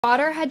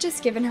Daughter had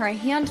just given her a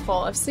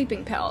handful of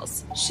sleeping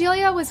pills.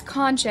 Sheila was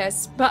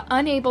conscious but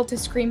unable to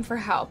scream for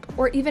help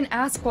or even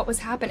ask what was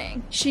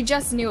happening. She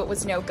just knew it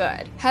was no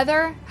good.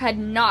 Heather had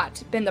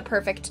not been the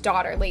perfect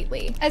daughter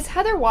lately. As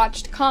Heather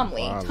watched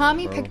calmly,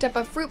 Tommy picked up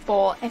a fruit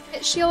bowl and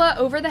hit Sheila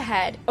over the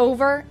head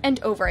over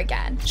and over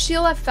again.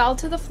 Sheila fell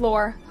to the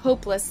floor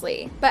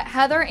hopelessly, but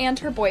Heather and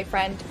her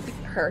boyfriend beat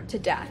her to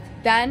death.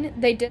 Then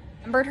they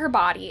dismembered her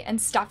body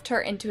and stuffed her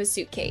into a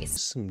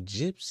suitcase. Some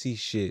gypsy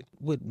shit.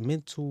 What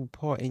mental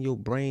part in your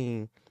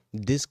brain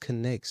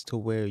disconnects to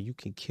where you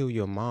can kill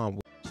your mom?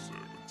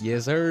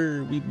 Yes,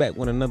 sir. We back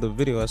with another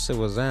video. I said,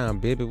 what's on,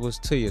 baby? What's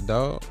to you,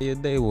 dog? Your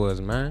day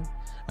was, man.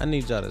 I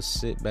need y'all to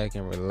sit back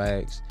and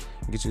relax.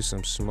 Get you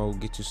some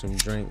smoke, get you some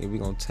drink, and we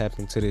gonna tap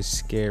into this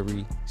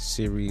scary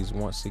series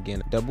once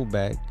again. Double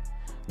back.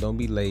 Don't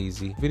be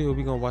lazy. The video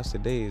we gonna watch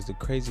today is the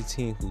crazy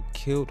teen who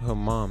killed her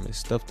mom and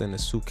stuffed her in a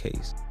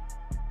suitcase.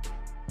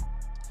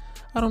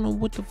 I don't know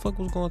what the fuck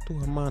was going through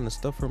her mind to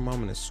stuff her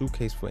mom in a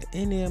suitcase for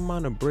any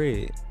amount of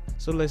bread.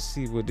 So let's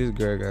see what this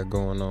girl got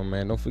going on,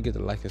 man. Don't forget to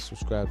like and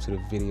subscribe to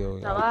the video.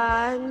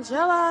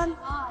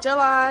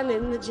 Jalan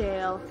in the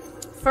jail.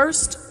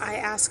 First, I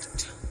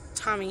asked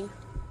Tommy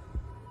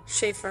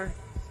Schaefer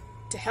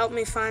to help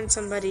me find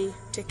somebody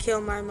to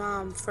kill my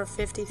mom for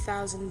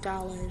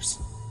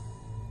 $50,000.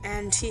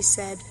 And he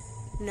said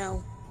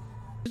no.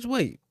 Just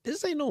wait,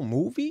 this ain't no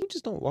movie. You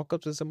just don't walk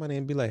up to somebody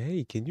and be like,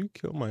 hey, can you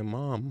kill my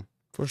mom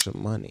for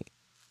some money?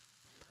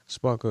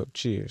 Spark up,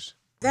 cheers.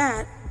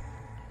 That,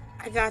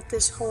 I got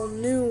this whole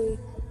new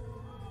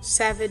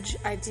savage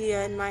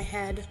idea in my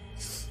head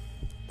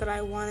that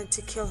I wanted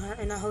to kill her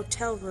in a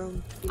hotel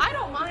room. I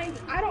don't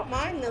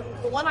mind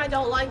the one I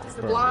don't like is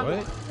the blonde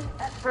one.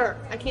 Her.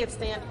 I can't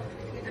stand her.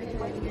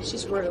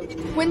 She's rude.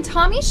 When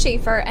Tommy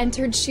Schaefer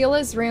entered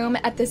Sheila's room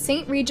at the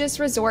St. Regis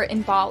Resort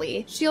in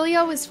Bali,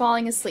 Sheila was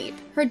falling asleep.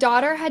 Her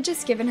daughter had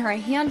just given her a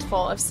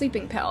handful of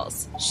sleeping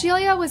pills.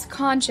 Sheila was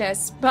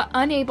conscious but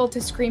unable to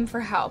scream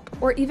for help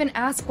or even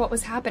ask what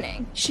was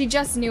happening. She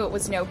just knew it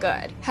was no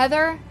good.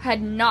 Heather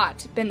had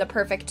not been the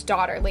perfect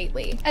daughter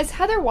lately. As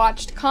Heather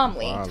watched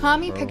calmly,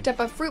 Tommy picked up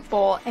a fruit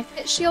bowl and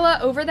hit Sheila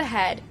over the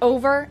head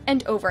over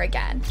and over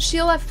again.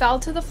 Sheila fell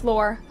to the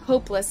floor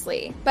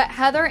hopelessly, but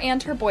Heather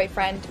and her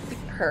boyfriend beat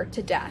her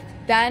to death.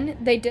 Then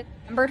they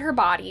dismembered her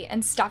body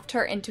and stuffed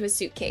her into a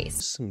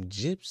suitcase. Some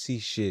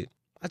gypsy shit.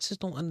 I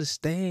just don't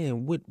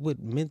understand what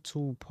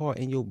mental part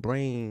in your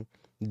brain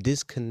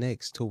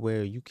disconnects to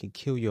where you can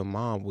kill your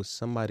mom with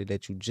somebody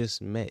that you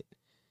just met.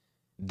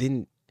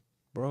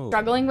 Bro.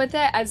 Struggling with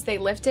it as they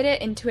lifted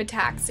it into a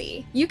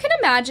taxi. You can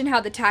imagine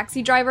how the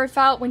taxi driver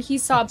felt when he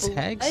saw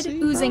blood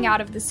oozing out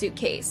of the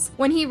suitcase.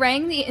 When he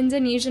rang the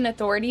Indonesian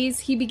authorities,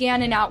 he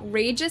began an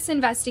outrageous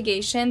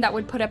investigation that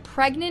would put a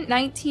pregnant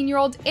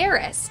 19-year-old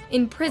heiress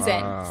in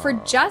prison for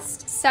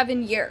just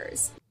 7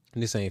 years.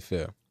 This ain't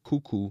fair.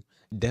 Cuckoo,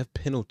 death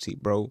penalty,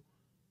 bro.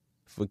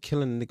 For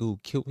killing a nigga who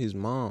killed his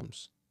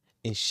moms.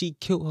 And she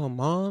killed her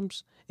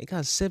moms and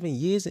got 7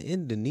 years in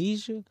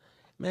Indonesia?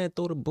 Man,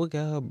 throw the book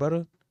at her,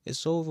 brother.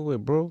 It's over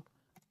with, bro.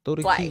 Throw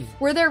the key.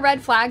 Were there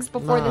red flags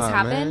before this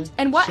happened? Man.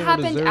 And what She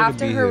happened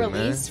after her here,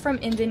 release from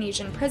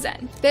Indonesian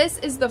prison? This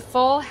is the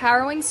full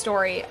harrowing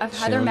story of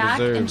Heather Mack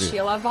and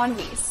Sheila Von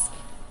Weiss.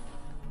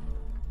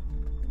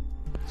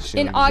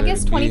 In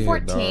August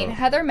 2014,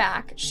 Heather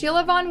Mack,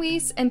 Sheila Von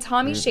Weiss, and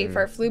Tommy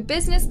Schaefer flew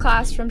business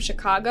class from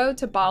Chicago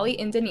to Bali,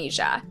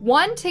 Indonesia.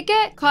 One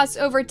ticket cost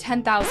over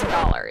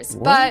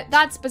 $10,000, but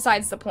that's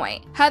besides the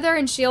point. Heather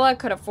and Sheila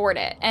could afford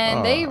it,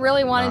 and they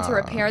really wanted to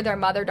repair their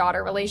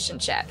mother-daughter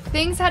relationship.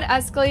 Things had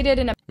escalated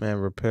in a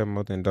repair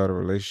mother and daughter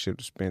relationship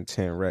to spend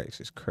 10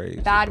 racks is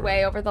crazy. Bad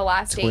way over the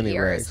last 8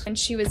 years. Racks. And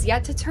she was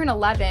yet to turn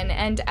 11,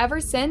 and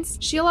ever since,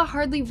 Sheila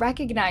hardly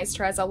recognized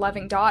her as a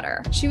loving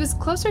daughter. She was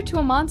closer to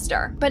a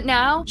monster. But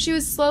now, she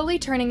was slowly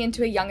turning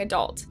into a young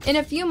adult. In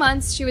a few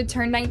months, she would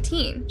turn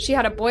 19. She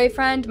had a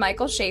boyfriend,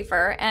 Michael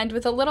Schaefer, and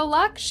with a little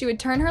luck, she would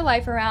turn her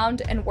life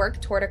around and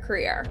work toward a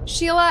career.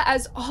 Sheila,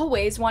 as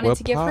always, wanted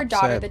to give her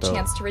daughter the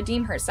chance to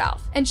redeem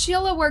herself. And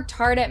Sheila worked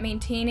hard at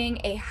maintaining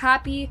a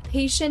happy,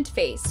 patient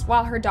face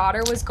while her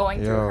daughter was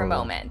going through her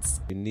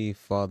moments. You need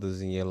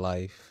fathers in your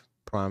life.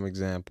 Prime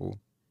example.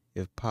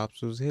 If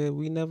Pops was here,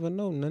 we never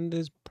know. None of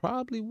this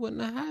probably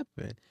wouldn't have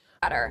happened.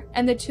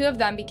 And the two of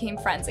them became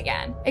friends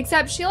again.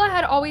 Except Sheila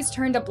had always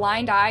turned a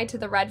blind eye to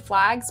the red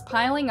flags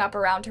piling up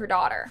around her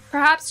daughter.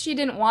 Perhaps she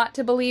didn't want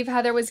to believe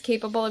Heather was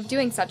capable of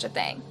doing such a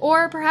thing.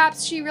 Or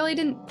perhaps she really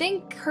didn't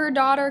think her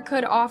daughter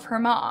could off her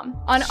mom.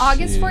 On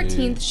August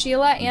 14th,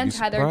 Sheila and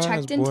Heather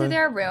checked into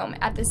their room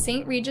at the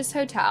St. Regis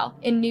Hotel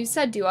in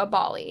Nusa Dua,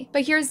 Bali.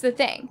 But here's the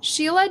thing.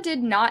 Sheila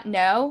did not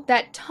know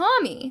that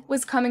Tommy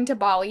was coming to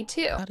Bali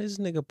too. How does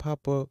this nigga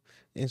pop up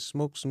and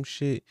smoke some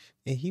shit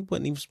and he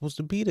wasn't even supposed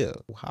to be there?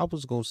 I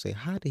was gonna say,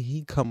 how did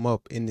he come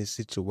up in this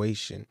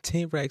situation?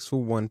 10 racks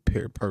for one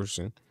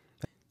person,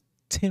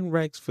 10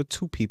 racks for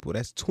 2 people,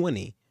 that's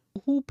 20.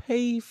 Who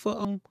paid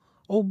for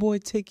old boy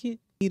ticket?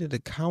 Needed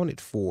accounted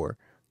for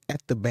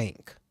at the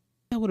bank.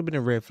 That would have been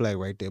a red flag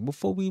right there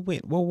before we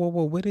went. Whoa,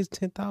 where does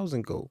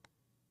 10,000 go?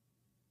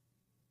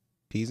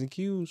 P's and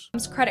Q's.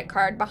 Credit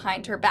card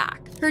behind her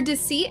back. Her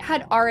deceit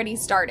had already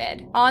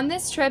started on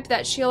this trip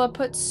that Sheila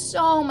put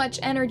so much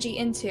energy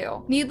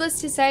into.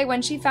 Needless to say,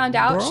 when she found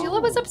out,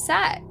 Sheila was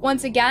upset.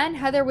 Once again,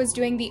 Heather was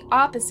doing the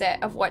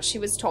opposite of what she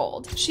was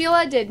told.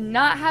 Sheila did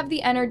not have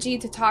the energy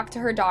to talk to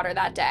her daughter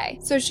that day,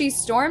 so she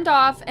stormed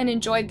off and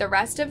enjoyed the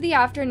rest of the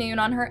afternoon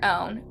on her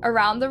own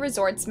around the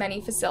resort's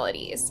many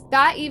facilities.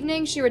 That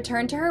evening, she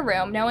returned to her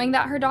room knowing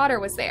that her daughter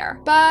was there,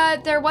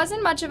 but there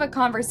wasn't much of a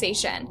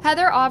conversation.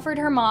 Heather offered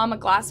her mom a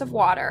glass of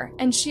water,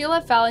 and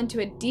Sheila fell into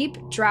a deep,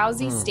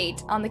 drowsy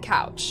state on the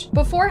couch.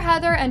 Before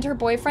Heather and her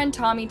boyfriend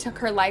Tommy took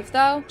her life,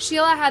 though,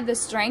 Sheila had the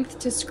strength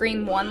to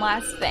scream one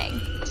last thing.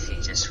 She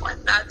just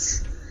went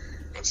nuts,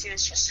 and she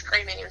was just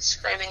screaming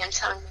and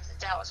telling me that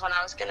that was when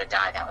I was gonna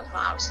die, that was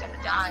when I was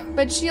gonna die.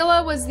 But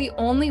Sheila was the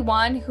only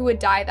one who would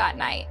die that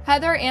night.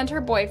 Heather and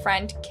her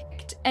boyfriend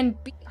kicked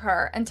and beat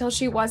her until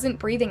she wasn't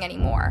breathing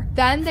anymore.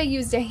 Then they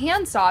used a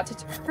handsaw to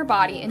turn her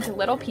body into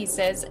little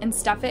pieces and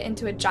stuff it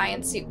into a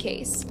giant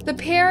suitcase. The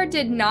pair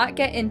did not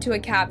get into a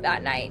cab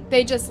that night.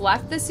 They just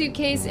left the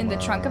suitcase in the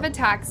trunk of a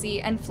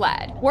taxi and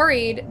fled.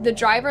 Worried, the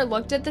driver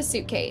looked at the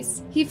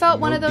suitcase. He felt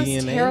one of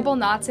those terrible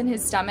knots in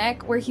his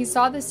stomach where he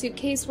saw the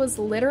suitcase was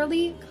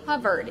literally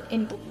covered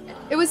in blood.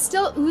 It was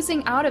still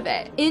oozing out of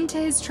it into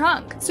his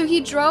trunk. So he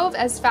drove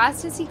as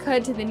fast as he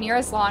could to the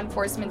nearest law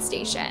enforcement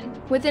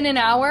station. Within an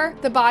hour,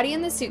 the body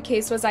in the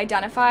suitcase was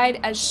identified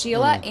as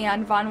Sheila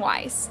Ann Von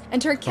Weiss,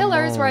 and her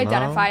killers were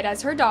identified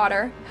as her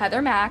daughter,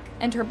 Heather Mack,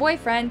 and her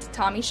boyfriend,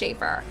 Tommy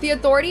Schaefer. The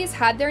authorities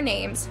had their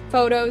names,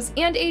 photos,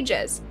 and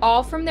ages,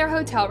 all from their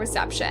hotel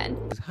reception.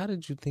 How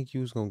did you think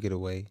you was gonna get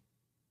away?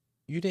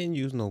 You didn't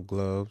use no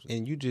gloves,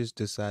 and you just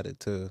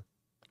decided to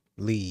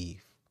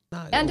leave.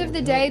 End of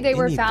the day, they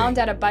were found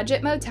at a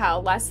budget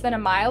motel less than a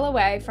mile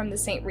away from the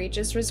St.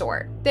 Regis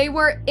Resort. They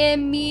were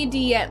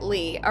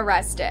immediately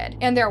arrested,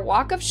 and their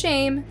walk of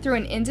shame through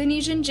an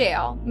Indonesian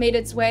jail made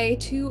its way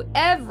to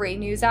every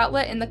news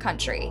outlet in the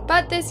country.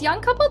 But this young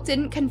couple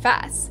didn't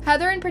confess.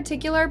 Heather in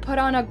particular put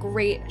on a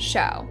great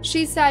show.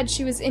 She said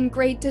she was in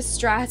great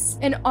distress.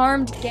 An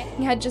armed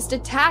gang had just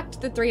attacked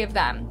the three of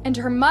them, and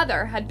her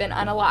mother had been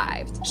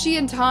unalived. She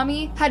and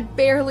Tommy had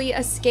barely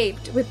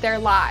escaped with their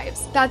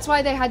lives. That's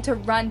why they had to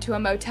run to a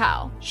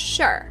motel.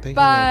 Sure,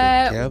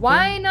 but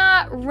why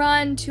not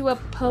run to a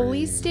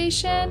police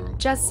station?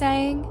 Just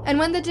saying. And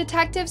when the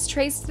detectives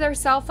traced their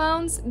cell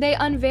phones, they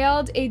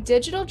unveiled a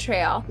digital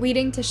trail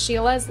leading to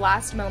Sheila's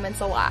last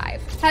moments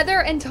alive.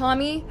 Heather and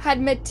Tommy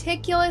had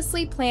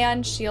meticulously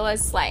planned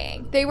Sheila's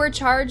slaying. They were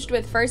charged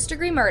with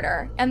first-degree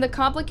murder, and the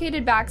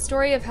complicated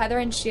backstory of Heather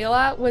and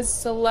Sheila was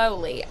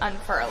slowly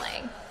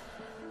unfurling.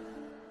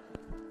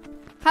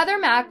 Heather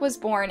Mack was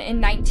born in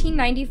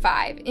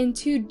 1995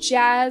 into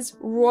jazz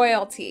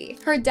royalty.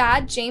 Her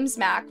dad, James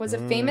Mack, was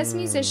a famous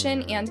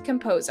musician and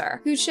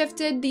composer who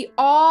shifted the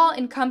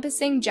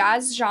all-encompassing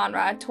jazz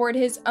genre toward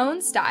his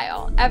own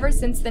style ever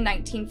since the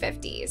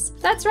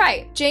 1950s. That's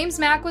right, James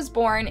Mack was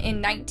born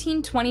in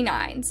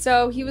 1929,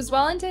 so he was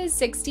well into his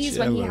 60s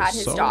when he had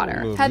his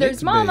daughter.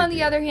 Heather's mom, on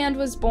the other hand,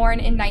 was born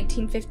in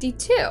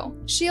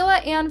 1952. Sheila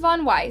Ann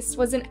Von Weiss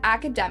was an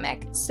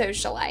academic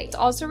socialite,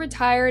 also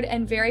retired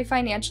and very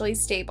financially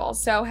stable.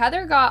 So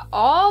Heather got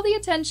all the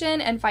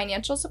attention and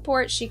financial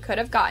support she could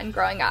have gotten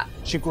growing up.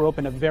 She grew up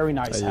in a very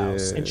nice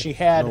house, and she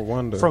had,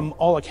 from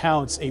all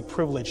accounts, a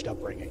privileged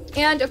upbringing.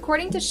 And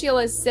according to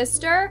Sheila's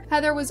sister,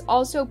 Heather was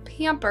also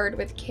pampered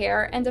with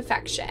care and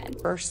affection.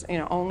 First,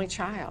 only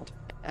child.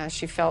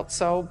 She felt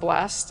so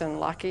blessed and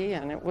lucky,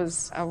 and it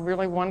was a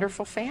really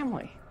wonderful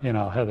family.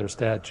 Heather's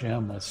dad,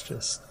 Jim,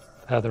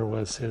 Heather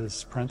was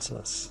his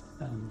princess.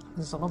 And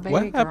his little baby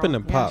what happened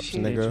girl. to Pops,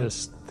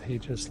 nigga? He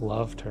just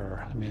loved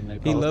her. I mean,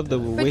 he loved the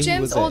way But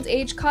Jim's old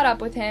age caught up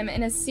with him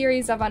in a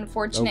series of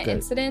unfortunate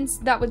incidents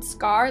that would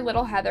scar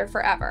little Heather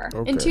forever.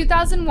 In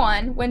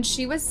 2001, when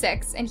she was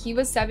 6 and he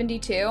was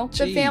 72,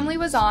 the family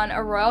was on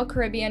a Royal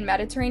Caribbean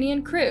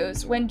Mediterranean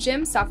cruise when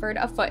Jim suffered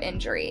a foot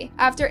injury.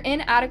 After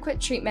inadequate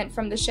treatment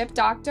from the ship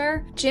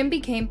doctor, Jim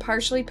became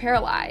partially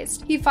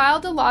paralyzed. He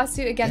filed a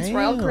lawsuit against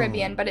Royal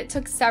Caribbean, but it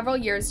took several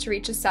years to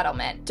reach a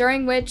settlement,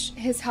 during which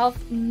his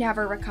health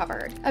never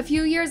recovered. A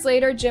few years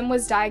later, Jim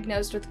was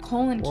diagnosed with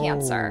colon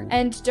cancer,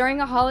 and during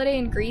a holiday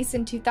in Greece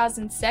in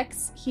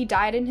 2006, he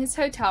died in his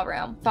hotel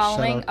room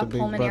following a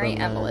pulmonary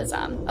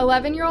embolism.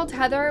 11-year-old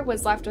Heather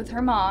was left with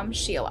her mom,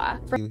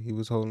 Sheila. He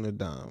was holding it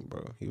down,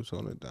 bro. He was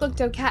holding it down.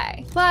 Looked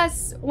okay.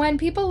 Plus, when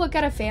people look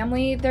at a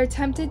family, they're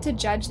tempted to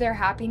judge their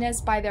happiness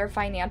by their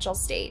financial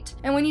state.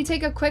 And when you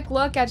take a quick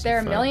look at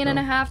their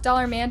 $1.5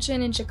 million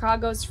mansion in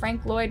Chicago's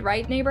Frank Lloyd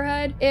Wright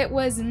neighborhood, it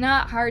was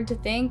not hard to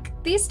think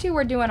these two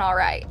were doing all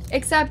right.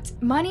 Except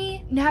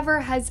money never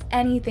has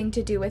anything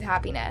to do with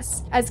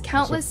happiness, as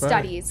countless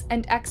studies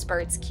and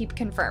experts keep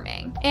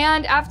confirming.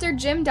 And after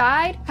Jim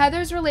died,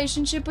 Heather's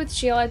relationship with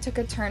Sheila took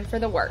a turn for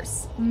the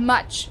worse.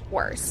 Much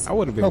worse. I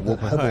would have been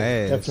whooping her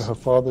ass. After her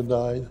father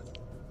died,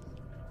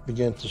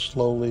 began to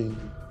slowly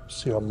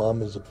See our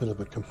mom as a bit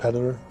of a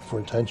competitor for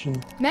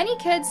attention. Many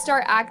kids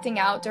start acting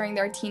out during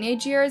their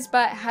teenage years,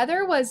 but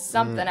Heather was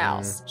something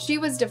else. She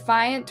was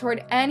defiant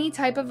toward any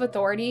type of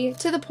authority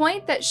to the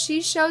point that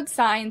she showed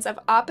signs of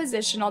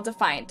oppositional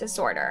defiant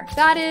disorder.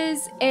 That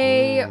is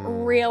a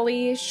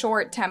really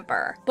short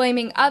temper,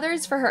 blaming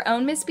others for her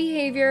own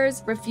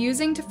misbehaviors,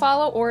 refusing to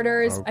follow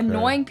orders,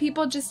 annoying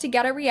people just to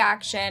get a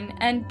reaction,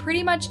 and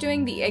pretty much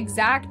doing the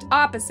exact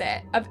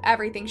opposite of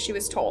everything she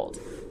was told.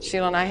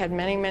 Sheila and I had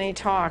many, many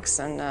talks,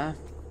 and,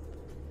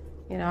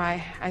 you know,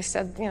 I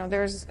said, you know,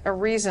 there's a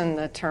reason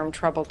the term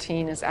troubled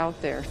teen is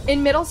out there.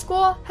 In middle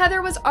school,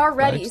 Heather was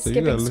already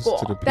skipping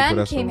school.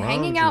 Then came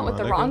hanging out with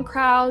the wrong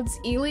crowds,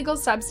 illegal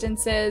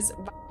substances,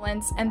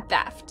 violence, and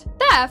theft.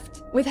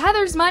 Theft? With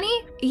Heather's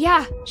money?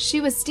 Yeah,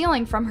 she was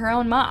stealing from her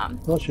own mom.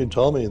 Well, she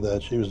told me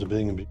that she was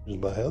being abused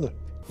by Heather.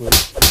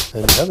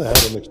 And Heather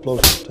had an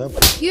explosive temper.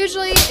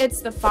 Usually,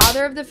 it's the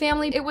father of the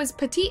family. It was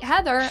petite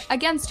Heather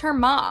against her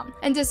mom.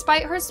 And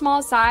despite her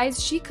small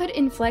size, she could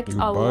inflict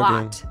a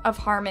lot of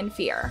harm and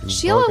fear.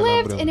 Sheila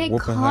lived in a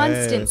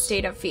constant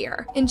state of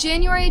fear. In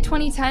January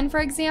 2010, for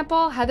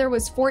example, Heather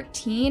was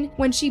 14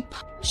 when she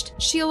punched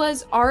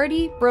Sheila's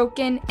already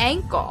broken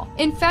ankle.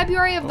 In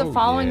February of the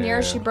following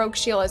year, she broke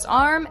Sheila's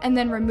arm and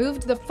then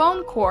removed the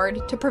phone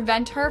cord to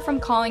prevent her from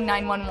calling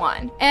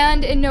 911.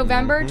 And in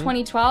November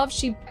 2012,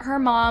 she beat her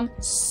mom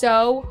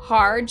so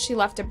hard she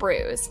left a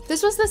bruise.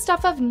 This was the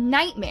stuff of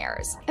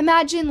nightmares.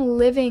 Imagine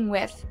living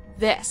with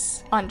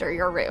this under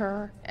your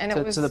roof. And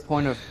it was to the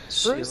point of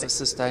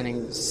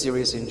sustaining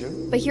serious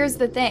injury. But here's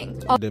the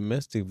thing.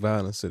 Domestic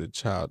violence of the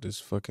child is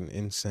fucking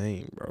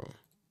insane, bro.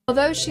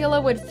 Although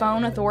Sheila would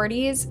phone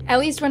authorities, at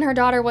least when her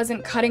daughter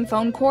wasn't cutting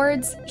phone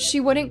cords, she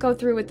wouldn't go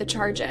through with the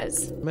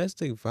charges.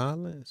 Domestic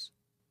violence?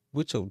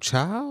 With your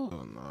child?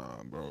 Oh,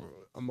 nah, bro.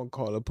 I'm gonna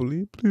call the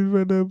police. Please,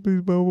 right now,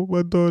 please.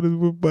 My daughter's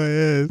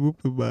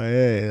whooping my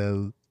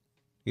ass.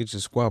 Get your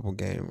squabble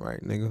game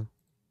right, nigga.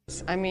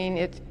 I mean,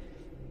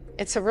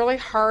 it's a really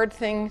hard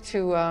thing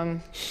to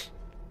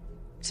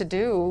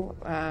do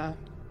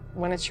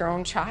when it's your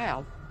own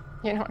child.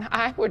 You know, and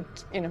I would,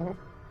 you know,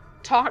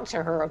 talk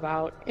to her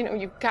about, you know,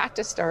 you've got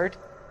to start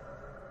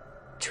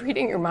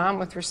treating your mom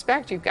with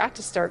respect. You've got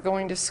to start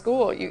going to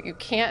school. You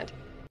can't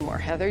more,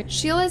 Heather.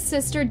 Sheila's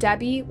sister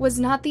Debbie was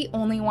not the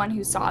only one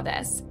who saw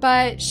this,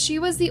 but she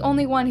was the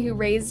only one who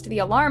raised the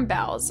alarm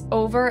bells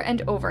over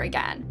and over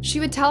again. She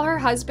would tell her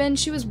husband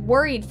she was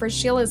worried for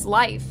Sheila's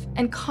life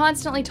and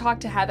constantly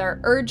talked to Heather,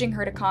 urging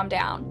her to calm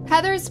down.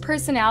 Heather's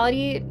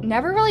personality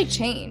never really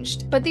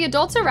changed, but the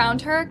adults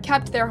around her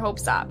kept their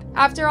hopes up.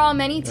 After all,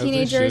 many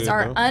teenagers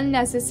are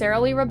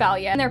unnecessarily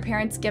rebellious, and their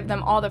parents give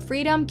them all the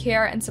freedom,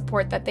 care, and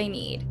support that they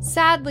need.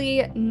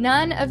 Sadly,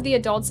 none of the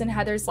adults in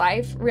Heather's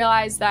life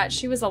realized that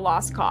she was a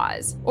lost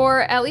cause,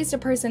 or at least a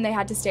person they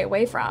had to stay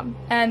away from.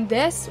 And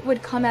this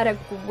would come at a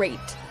great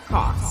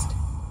cost.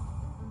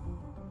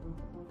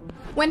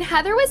 When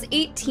Heather was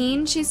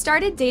 18, she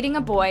started dating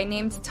a boy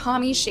named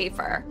Tommy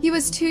Schaefer. He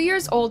was 2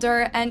 years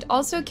older and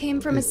also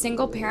came from a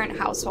single-parent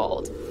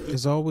household.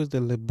 It's always the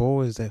little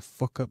boys that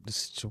fuck up the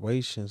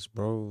situations,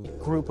 bro.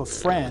 Group of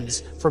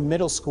friends from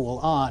middle school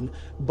on,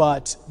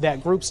 but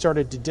that group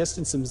started to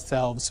distance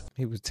themselves.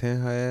 He was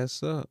tearing her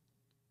ass up.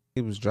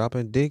 He was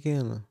dropping dick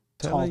in her.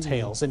 Tall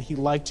tales, and he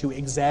liked to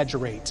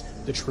exaggerate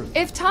the truth.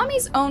 If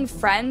Tommy's own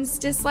friends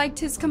disliked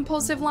his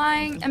compulsive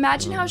lying,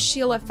 imagine how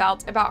Sheila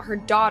felt about her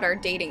daughter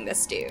dating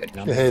this dude. She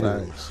hated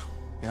him.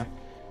 Yeah.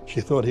 She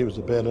thought he was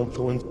a bad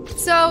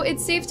influence. So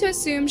it's safe to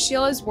assume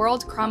Sheila's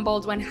world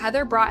crumbled when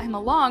Heather brought him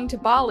along to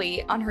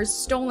Bali on her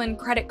stolen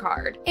credit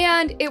card.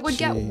 And it would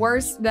get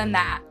worse than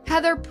that.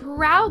 Heather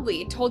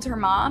proudly told her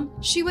mom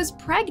she was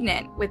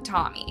pregnant with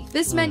Tommy.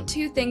 This meant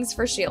two things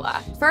for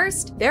Sheila.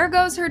 First, there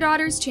goes her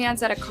daughter's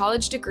chance at a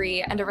college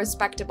degree and a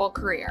respectable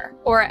career.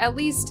 Or at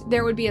least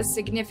there would be a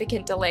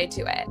significant delay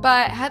to it.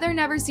 But Heather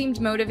never seemed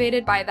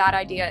motivated by that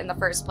idea in the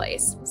first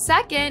place.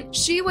 Second,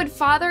 she would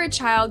father a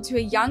child to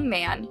a young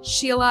man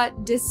Sheila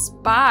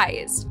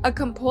despised. A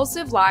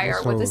compulsive liar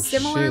with a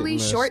similarly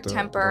short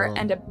temper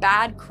and a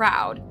bad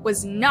crowd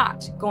was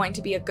not going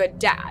to be a good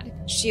dad.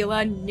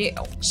 Sheila knew.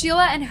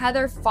 Sheila and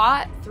Heather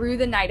fought through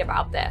the night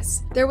about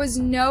this. There was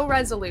no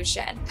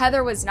resolution.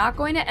 Heather was not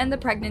going to end the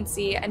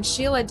pregnancy, and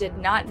Sheila did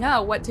not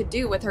know what to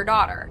do with her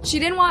daughter. She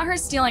didn't want her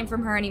stealing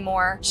from her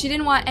anymore. She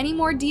didn't want any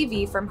more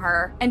DV from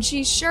her, and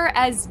she sure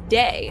as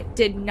day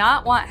did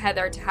not want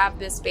Heather to have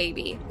this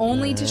baby,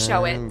 only to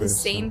show it the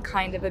same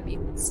kind of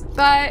abuse.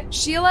 But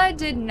Sheila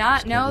did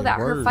not know that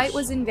her fight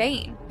was in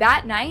vain.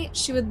 That night,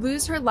 she would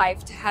lose her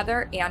life to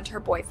Heather and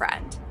her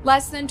boyfriend.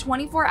 Less than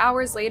 24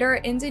 hours later,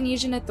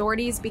 Indonesian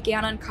authorities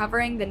began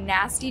uncovering the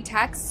nasty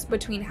texts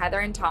between Heather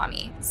and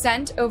Tommy,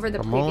 sent over the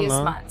previous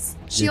months.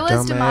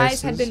 Sheila's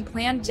demise had been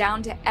planned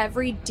down to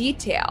every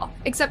detail,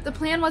 except the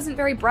plan wasn't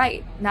very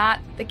bright, not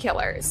the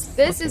killer's.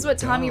 This is what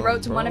Tommy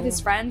wrote to one of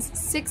his friends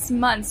 6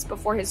 months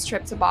before his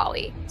trip to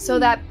Bali. So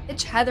that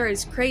bitch Heather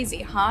is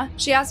crazy, huh?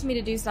 She asked me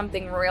to do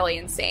something really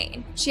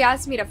insane. She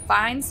asked me to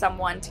find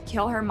someone to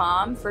kill her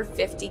mom for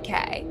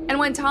 $50K. And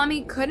when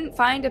Tommy couldn't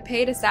find a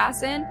paid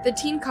assassin, the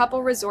teen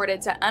couple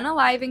resorted to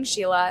unaliving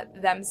Sheila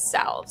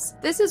themselves.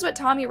 This is what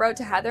Tommy wrote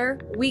to Heather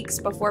weeks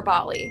before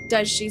Bali.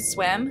 Does she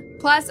swim?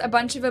 Plus a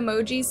bunch of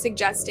emojis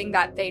suggesting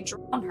that they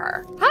drown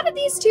her. How did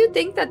these two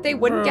think that they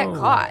wouldn't get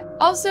caught?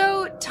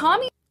 Also,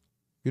 Tommy—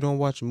 You don't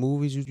watch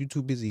movies? You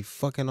too busy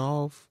fucking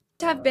off?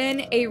 Have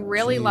been a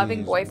really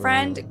loving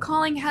boyfriend,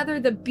 calling Heather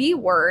the B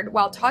word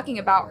while talking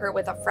about her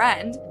with a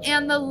friend,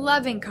 and the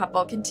loving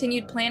couple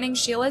continued planning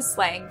Sheila's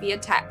slaying via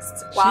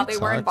texts while they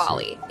were in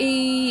Bali.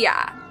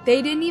 Yeah,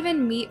 they didn't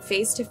even meet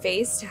face to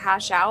face to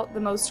hash out the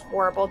most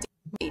horrible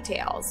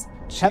details.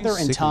 Heather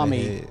and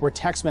Tommy were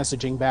text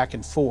messaging back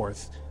and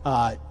forth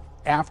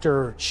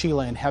after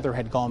Sheila and Heather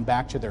had gone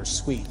back to their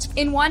suite.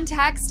 In one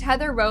text,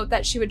 Heather wrote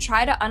that she would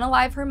try to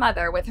unalive her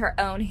mother with her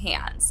own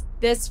hands.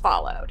 This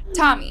followed.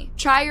 Tommy,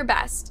 try your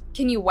best.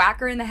 Can you whack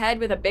her in the head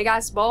with a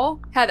big-ass bowl?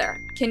 Heather,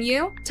 can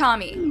you?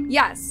 Tommy,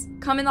 yes.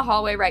 Come in the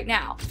hallway right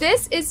now.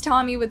 This is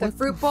Tommy with a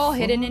fruit bowl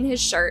hidden in his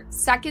shirt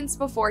seconds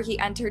before he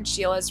entered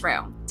Sheila's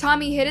room.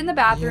 Tommy hid in the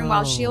bathroom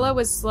while Sheila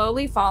was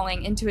slowly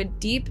falling into a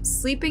deep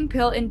sleeping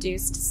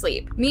pill-induced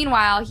sleep.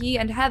 Meanwhile, he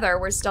and Heather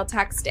were still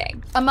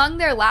texting. Among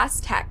their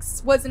last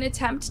texts was an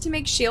attempt to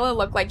make Sheila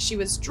look like she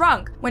was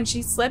drunk when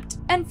she slipped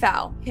and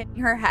fell, hitting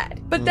her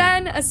head. But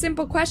then a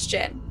simple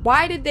question.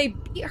 Why did they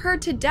beat her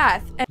to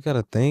death and— You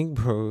gotta think,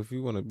 bro. If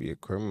you want to be a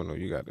criminal,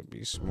 you gotta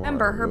be smart.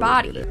 Remember her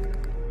body.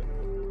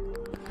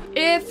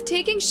 If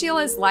taking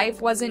Sheila's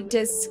life wasn't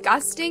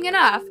disgusting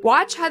enough,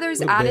 watch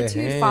Heather's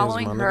attitude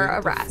following her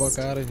arrest. Get the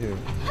fuck out of here.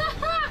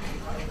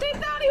 They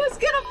thought he was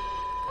gonna—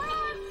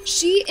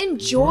 She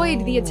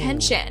enjoyed the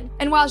attention,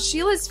 and while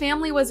Sheila's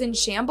family was in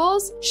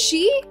shambles,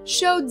 she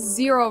showed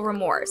zero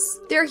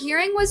remorse. Their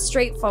hearing was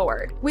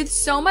straightforward. With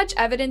so much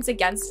evidence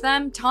against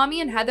them,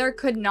 Tommy and Heather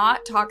could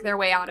not talk their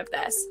way out of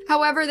this.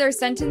 However, their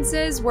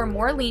sentences were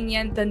more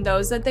lenient than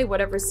those that they would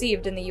have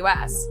received in the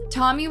US.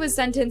 Tommy was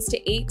sentenced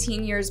to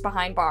 18 years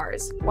behind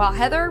bars, while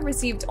Heather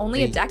received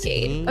only a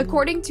decade.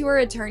 According to her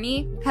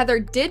attorney, Heather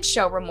did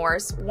show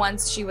remorse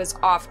once she was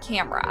off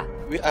camera.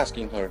 We're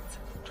asking her,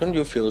 don't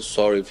you feel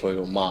sorry for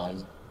your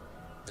mom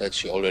that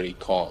she already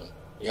gone?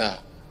 Yeah,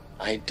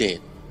 I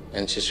did.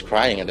 And she's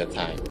crying at the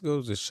time. It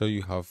goes to show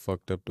you how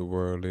fucked up the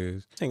world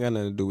is. Ain't got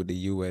nothing to do with the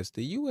US.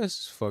 The US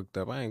is fucked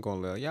up. I ain't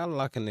gonna lie. Y'all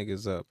locking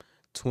niggas up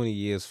 20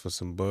 years for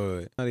some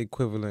bud. Not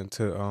equivalent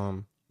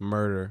to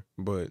murder,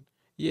 but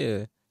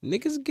yeah.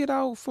 Niggas get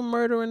out for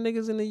murdering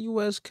niggas in the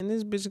US. Can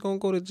this bitch gonna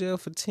go to jail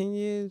for 10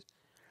 years?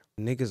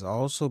 Niggas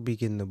also be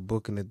getting the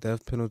book and the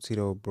death penalty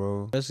though,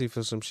 bro. Especially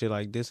for some shit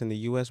like this in the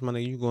US, man,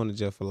 you going to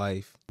jail for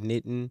life.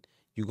 Knitting,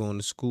 you going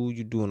to school,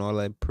 you doing all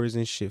that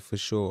prison shit for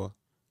sure.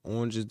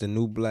 Orange is the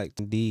new black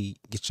indeed.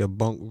 Get your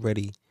bunk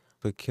ready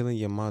for killing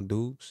your my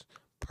dudes.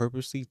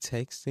 Purposely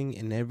texting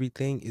and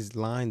everything is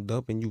lined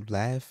up and you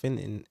laughing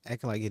and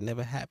acting like it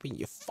never happened.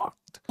 You're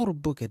fucked. Throw the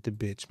book at the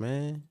bitch,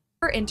 man.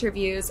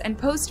 Interviews and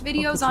post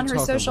videos on her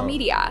social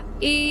media.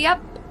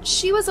 Yep,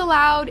 she was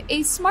allowed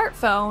a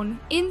smartphone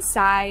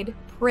inside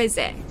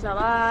prison.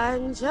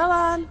 Jalan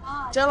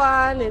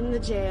in the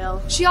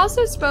jail. She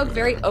also spoke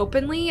very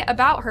openly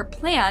about her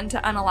plan to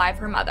unalive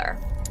her mother.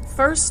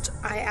 First,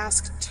 I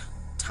asked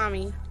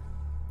Tommy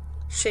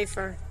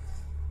Schaefer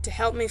to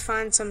help me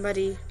find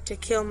somebody to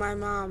kill my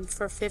mom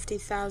for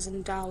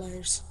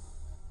 $50,000.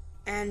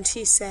 And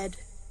he said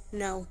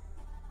no.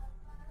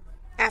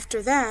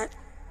 After that,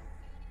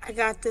 I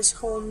got this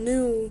whole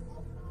new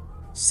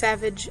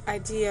savage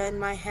idea in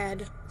my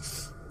head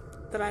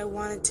that I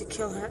wanted to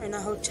kill her in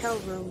a hotel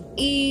room.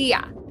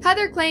 Yeah.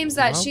 Heather claims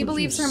that she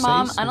believes her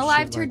mom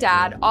unalived her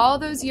dad all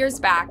those years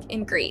back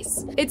in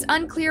Greece. It's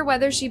unclear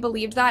whether she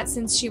believed that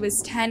since she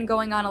was 10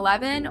 going on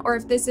 11, or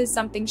if this is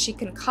something she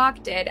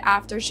concocted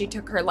after she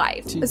took her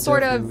life. A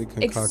sort of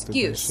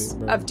excuse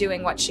of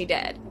doing what she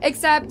did.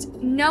 Except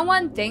no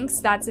one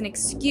thinks that's an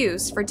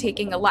excuse for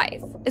taking a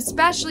life,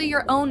 especially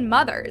your own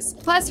mother's.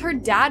 Plus, her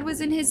dad was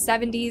in his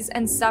 70s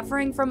and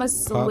suffering from a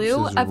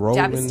slew of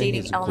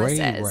devastating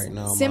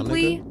illnesses.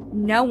 Simply,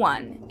 no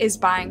one is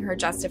buying her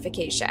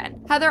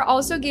justification. Heather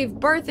also gave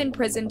birth in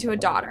prison to a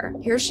daughter.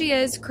 Here she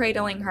is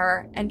cradling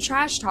her and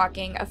trash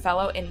talking a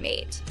fellow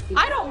inmate.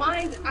 I don't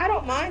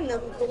mind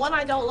them. The one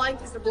I don't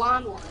like is the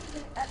blonde one.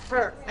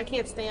 Her. I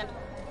can't stand her.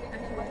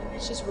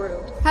 She's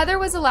rude. Heather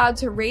was allowed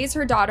to raise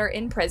her daughter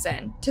in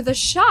prison, to the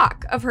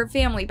shock of her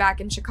family back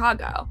in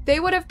Chicago. They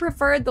would have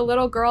preferred the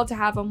little girl to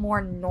have a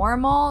more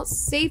normal,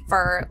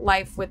 safer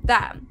life with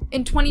them.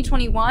 In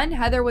 2021,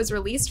 Heather was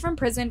released from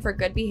prison for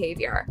good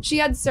behavior. She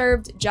had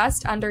served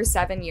just under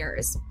 7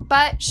 years.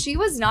 But she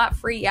was not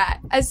free yet.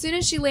 As soon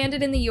as she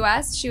landed in the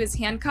US, she was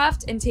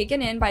handcuffed and taken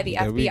in by the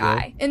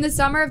FBI. In the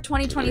summer of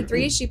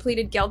 2023, she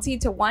pleaded guilty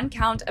to 1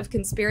 count of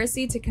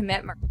conspiracy to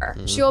commit murder.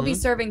 She will be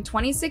serving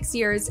 26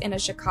 years in a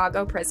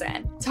Chicago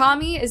prison.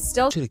 Tommy is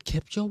still— should have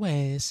kept your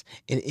ass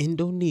in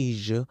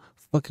Indonesia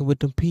fucking with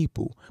them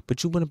people.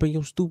 But you want to bring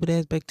your stupid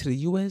ass back to the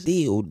US?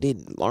 Still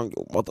didn't learn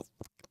your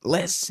motherfucking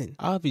lesson.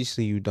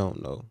 Obviously you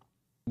don't know.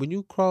 When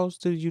you cross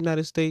to the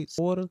United States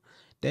border,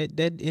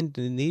 that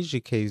Indonesia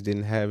case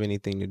didn't have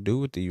anything to do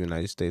with the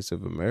United States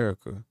of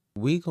America.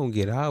 We gonna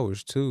get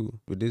ours too.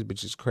 But this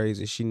bitch is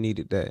crazy. She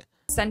needed that.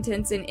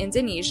 Sentence in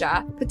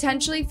Indonesia,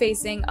 potentially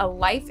facing a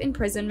life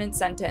imprisonment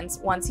sentence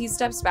once he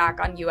steps back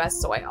on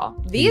US soil.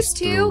 These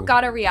two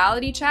got a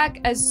reality check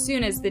as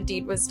soon as the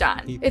deed was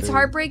done. It's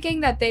heartbreaking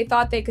that they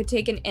thought they could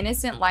take an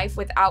innocent life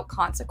without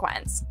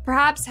consequence.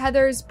 Perhaps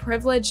Heather's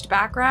privileged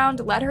background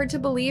led her to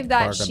believe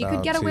that she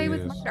could get away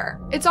with murder.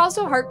 It's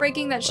also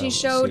heartbreaking that she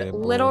showed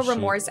little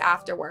remorse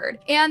afterward,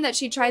 and that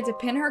she tried to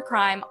pin her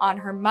crime on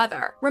her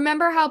mother.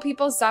 Remember how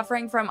people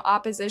suffering from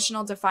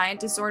oppositional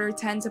defiant disorder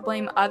tend to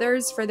blame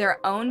others for their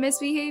own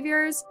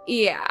misbehaviors?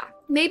 Yeah,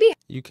 maybe.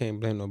 You can't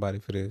blame nobody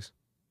for this.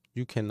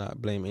 You cannot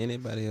blame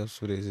anybody else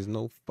for this. There's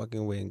no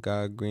fucking way in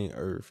God green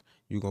earth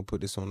you gonna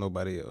put this on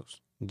nobody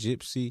else.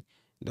 Gypsy,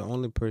 the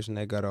only person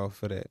that got off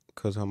for that,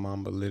 because her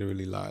mama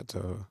literally lied to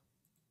her.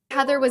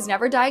 Heather was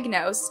never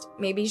diagnosed.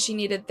 Maybe she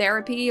needed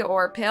therapy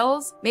or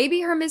pills. Maybe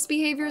her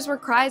misbehaviors were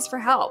cries for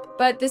help.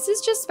 But this is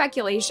just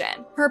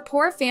speculation. Her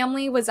poor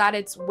family was at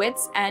its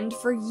wit's end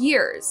for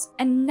years,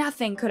 and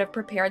nothing could have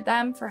prepared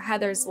them for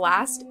Heather's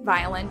last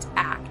violent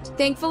act.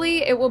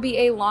 Thankfully, it will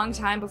be a long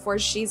time before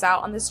she's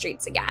out on the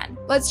streets again.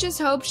 Let's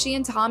just hope she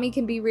and Tommy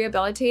can be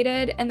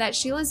rehabilitated and that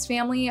Sheila's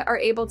family are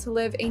able to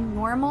live a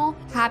normal,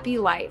 happy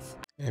life.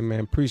 Hey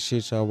man,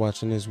 appreciate y'all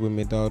watching this with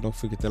me, dog. Don't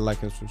forget to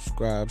like and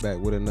subscribe. Back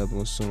with another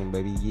one soon,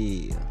 baby.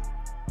 Yeah.